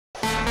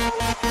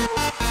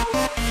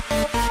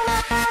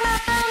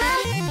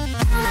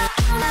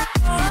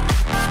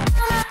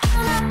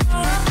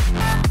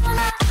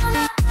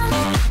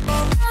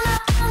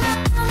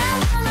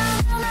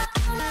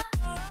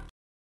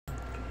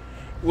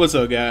What's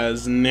up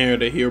guys,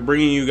 Nairda here,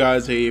 bringing you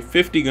guys a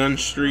 50 gun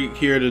streak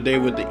here today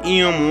with the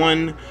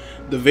EM1.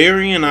 The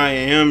variant I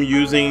am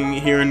using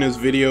here in this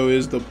video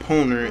is the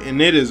Poner,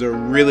 and it is a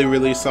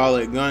really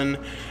solid gun.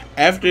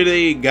 After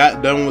they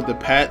got done with the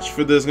patch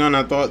for this gun,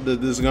 I thought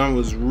that this gun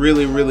was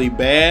really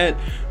bad,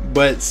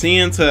 but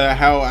seeing to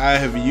how I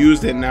have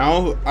used it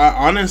now, I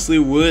honestly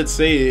would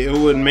say it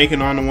would make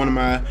it onto one of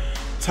my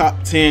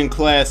top 10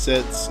 class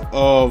sets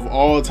of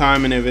all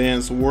time in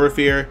Advanced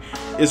Warfare.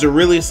 Is a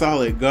really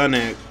solid gun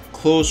at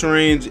close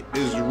range,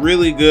 is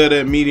really good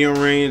at medium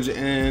range,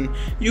 and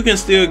you can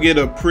still get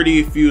a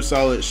pretty few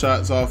solid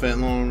shots off at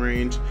long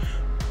range.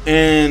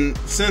 And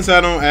since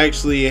I don't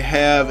actually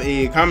have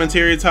a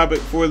commentary topic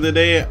for the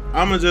day,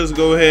 I'm gonna just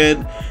go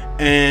ahead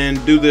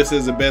and do this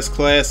as a best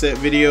class set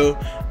video.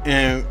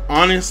 And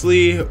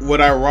honestly,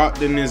 what I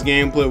rocked in this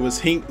gameplay was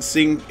Heat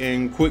Sink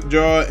and Quick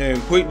Draw, and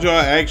Quick Draw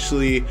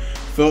actually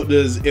felt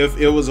as if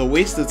it was a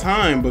waste of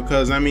time,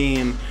 because I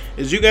mean,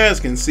 as you guys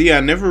can see, I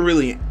never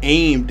really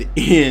aimed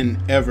in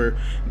ever.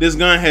 This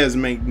gun has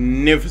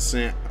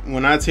magnificent,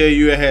 when I tell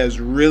you it has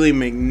really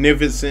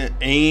magnificent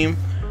aim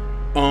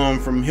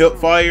from hip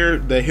fire.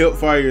 The hip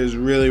fire is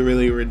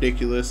really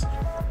ridiculous.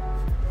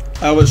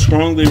 I would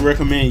strongly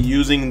recommend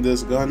using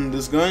this gun.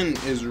 This gun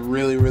is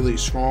really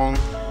strong.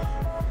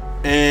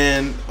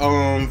 And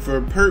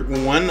for perk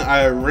 1,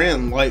 I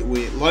ran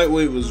lightweight.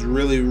 Lightweight was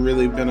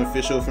really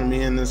beneficial for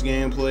me in this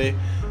gameplay.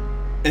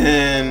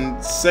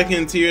 And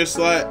second tier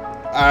slot,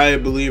 I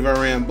believe I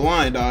ran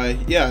blind eye.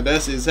 Yeah,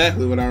 that's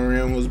exactly what I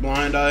ran, was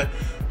blind eye.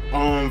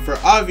 For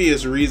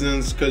obvious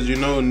reasons, because you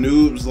know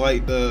noobs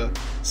like to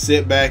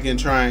sit back and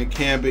try and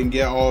camp and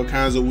get all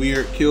kinds of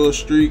weird kill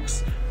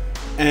streaks.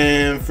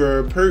 And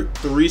for perk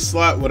 3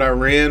 slot, what I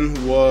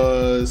ran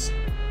was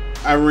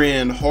I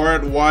ran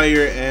hard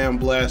wire and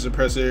blast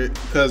suppressor,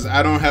 because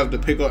I don't have to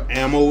pick up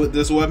ammo with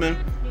this weapon,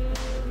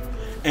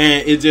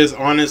 and it just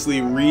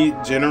honestly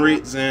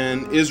regenerates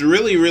and is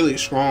really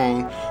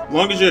strong. As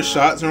long as your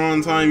shots are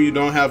on time, you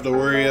don't have to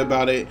worry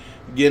about it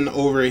getting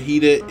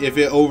overheated. If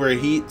it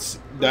overheats,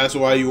 that's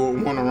why you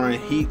would want to run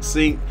Heat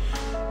Sink.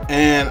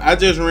 And I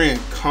just ran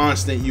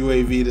constant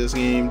UAV this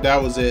game.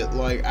 That was it.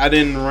 Like, I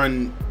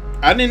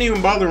didn't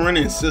even bother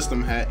running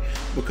System Hack,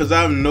 because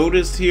I've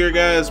noticed here,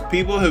 guys,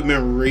 people have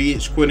been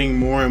rage quitting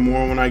more and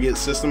more when I get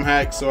System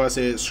Hack, so I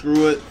said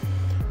screw it.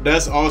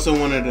 That's also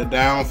one of the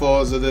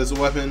downfalls of this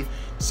weapon.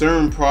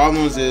 Certain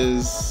problems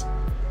is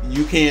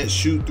you can't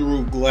shoot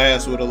through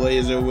glass with a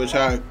laser, which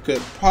I could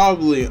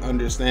probably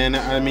understand.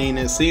 I mean,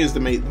 it seems to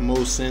make the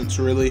most sense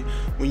really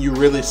when you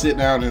really sit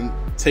down and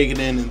take it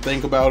in and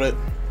think about it.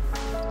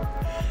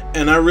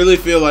 And I really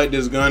feel like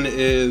this gun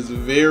is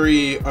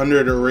very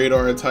under the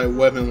radar type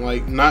weapon.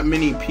 Like, not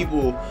many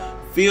people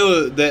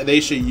feel that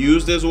they should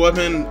use this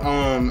weapon.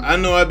 I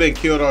know I've been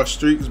killed off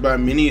streaks by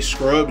many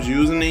scrubs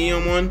using the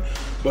EM1,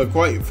 but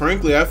quite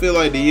frankly, I feel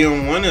like the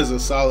EM1 is a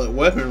solid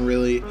weapon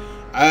really.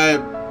 I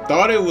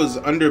thought it was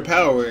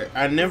underpowered.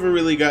 I never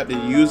really got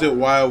to use it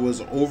while it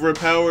was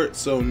overpowered,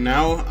 so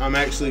now I'm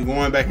actually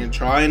going back and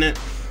trying it.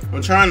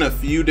 I'm trying a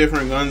few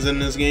different guns in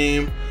this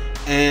game,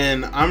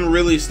 and I'm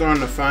really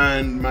starting to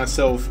find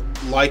myself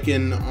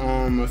liking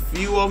a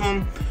few of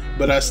them,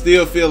 but I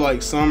still feel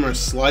like some are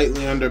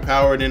slightly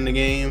underpowered in the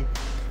game.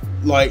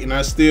 Like, and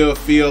I still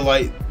feel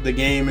like the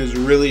game is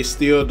really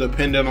still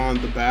dependent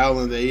on the BAL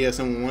and the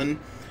EM1.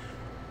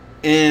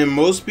 And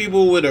most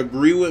people would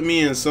agree with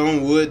me and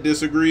some would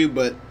disagree,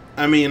 but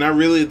I mean, I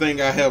really think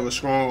I have a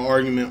strong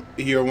argument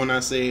here when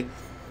I say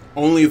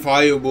only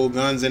viable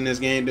guns in this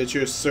game that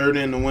you're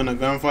certain to win a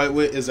gunfight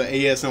with is an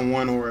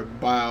EM1 or a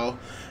BAL.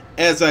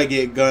 As I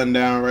get gunned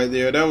down right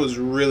there, that was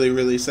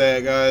really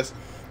sad, guys.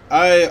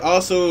 I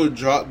also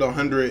dropped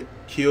 100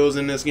 kills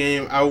in this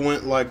game. I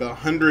went like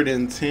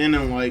 110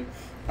 and like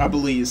I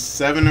believe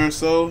 7 or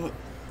so.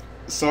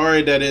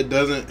 Sorry that it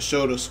doesn't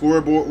show the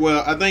scoreboard.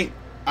 Well, I think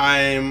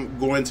I'm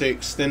going to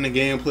extend the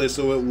gameplay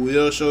so it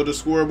will show the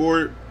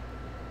scoreboard,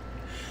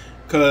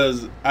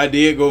 because I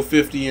did go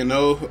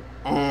 50-0.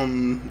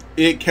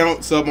 It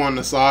counts up on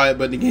the side,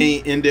 but the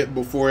game ended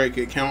before it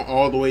could count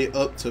all the way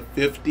up to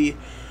 50.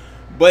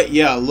 But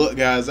yeah, look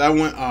guys, I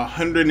went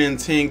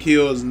 110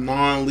 kills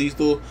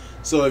non-lethal.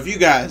 So if you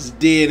guys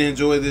did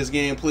enjoy this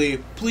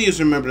gameplay, please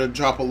remember to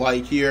drop a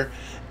like here.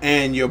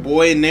 And your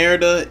boy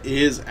Nairda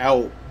is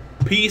out.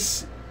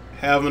 Peace.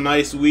 Have a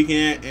nice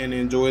weekend and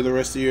enjoy the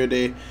rest of your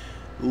day.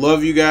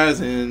 Love you guys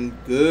and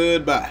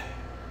goodbye.